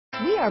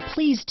We are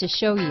pleased to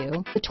show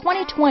you the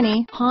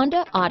 2020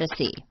 Honda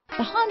Odyssey.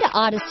 The Honda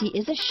Odyssey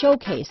is a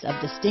showcase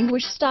of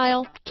distinguished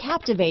style,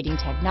 captivating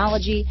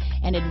technology,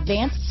 and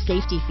advanced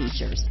safety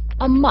features.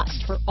 A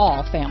must for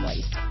all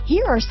families.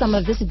 Here are some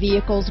of this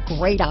vehicle's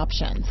great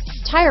options: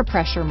 tire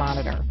pressure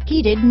monitor,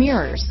 heated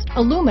mirrors,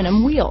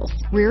 aluminum wheels,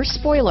 rear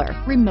spoiler,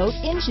 remote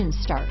engine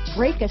start,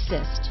 brake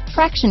assist,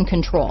 traction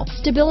control,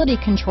 stability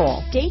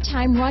control,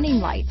 daytime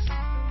running lights.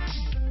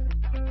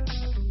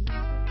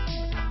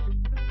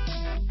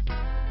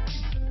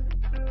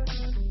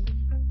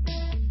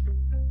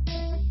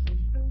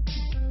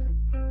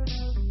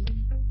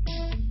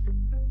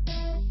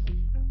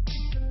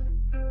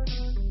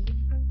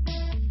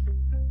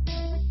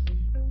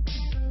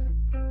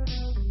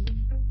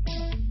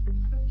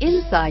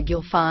 Inside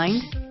you'll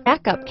find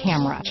Backup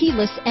camera,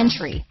 keyless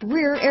entry,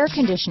 rear air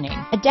conditioning,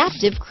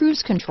 adaptive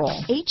cruise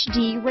control,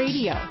 HD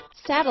radio,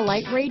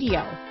 satellite radio,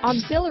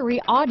 auxiliary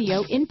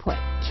audio input,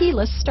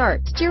 keyless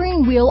start,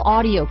 steering wheel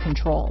audio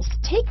controls.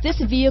 Take this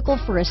vehicle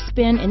for a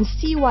spin and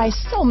see why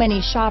so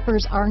many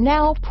shoppers are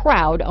now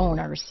proud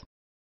owners.